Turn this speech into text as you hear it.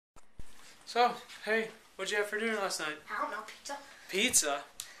So, hey, what'd you have for dinner last night? I don't know, pizza. Pizza?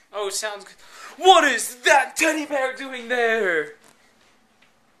 Oh, sounds good. What is that teddy bear doing there?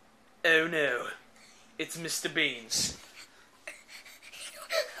 Oh no, it's Mr. Beans.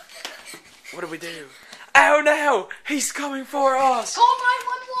 What do we do? Oh no, he's coming for us! Call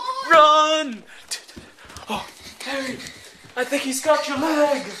 911! Run! Oh, Harry, I think he's got your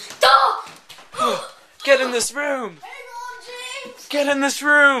leg. Stop! Get in this room. Hang on, James! Get in this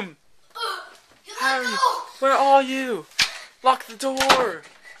room. You Harry, let go! where are you? Lock the door.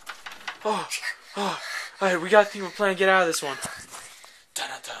 Oh. Alright, we got to think of a plan to get out of this one.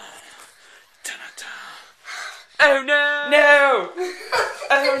 Dun-dun-dun. Dun-dun-dun. Oh no! No!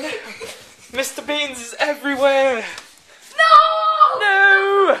 Oh no! Mr. Beans is everywhere! No!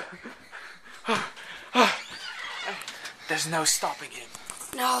 No! There's no stopping him.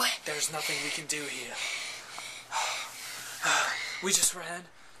 No. There's nothing we can do here. We just ran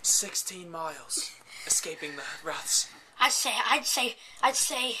 16 miles, escaping the wraths. I'd say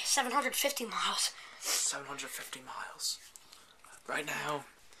 750 miles. 750 miles. Right now,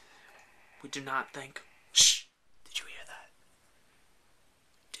 we do not think. Shh! Did you hear that?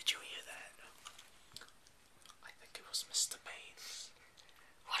 Did you hear that? I think it was Mr. Beans.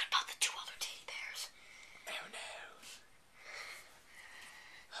 What about the two other teddy bears? Oh no.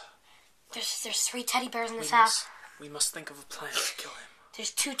 There's 3 teddy bears in this house. We must think of a plan to kill him.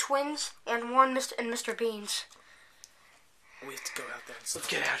 There's 2 twins and one Mr. Beans. We have to go out there. So let's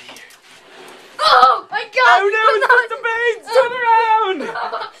get out of here. Oh my God! Oh no, it's Mr. Beans! Turn around!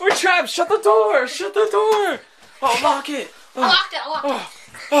 We're trapped! Shut the door! Shut the door! Oh, lock it! I locked it.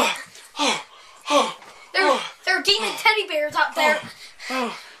 There are demon teddy bears out there.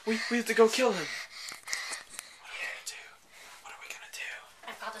 We have to go kill him. What are we gonna do?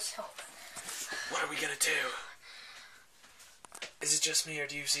 I found the soap. What are we gonna do? Is it just me or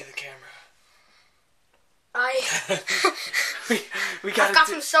do you see the camera? we I've got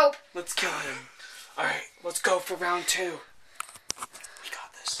some soap. Let's kill him. Alright, let's go for round 2. We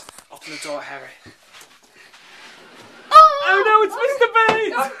got this. Open the door, Harry. Oh no, it's Mr.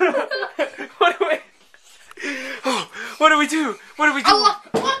 Beans! What do we do? What do we do? Lock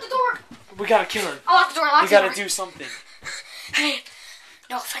the door. We gotta kill him. I'll lock the door. We gotta do something. Hey,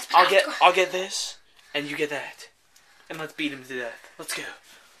 no offense, but I'll get this, and you get that, and let's beat him to death. Let's go.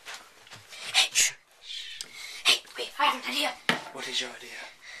 Hey, shh. Hey, wait, I have an idea. What is your idea?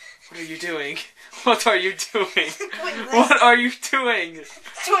 What are you doing? What are you doing? Doing this. What are you doing?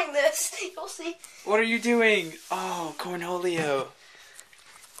 Doing this. You'll see. What are you doing? Oh, Cornholio.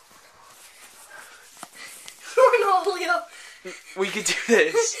 Cornholio. We could do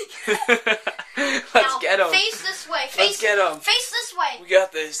this. Let's Now, get him. Face this way. Let's get him. Face this way. We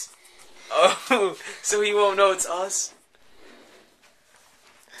got this. Oh, so he won't know it's us.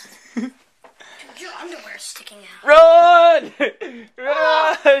 Your underwear's sticking out. Run!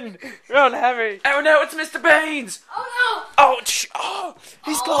 Run! Run, Harry. Oh no, it's Mr. Beans. Oh Oh,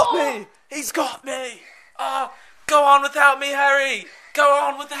 he's got me. He's got me. Go on without me, Harry. Go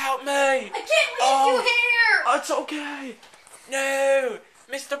on without me. I can't leave you here. It's okay. No,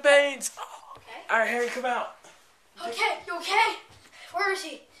 Mr. Beans. Okay. All right, Harry, come out. Okay, you okay? Where is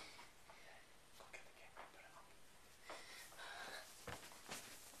he?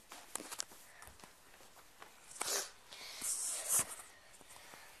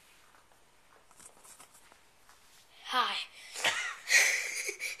 Hi.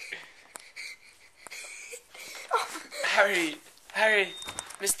 Harry,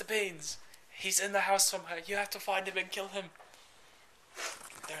 Mr. Beans. He's in the house somewhere. You have to find him and kill him.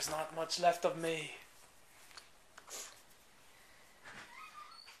 There's not much left of me.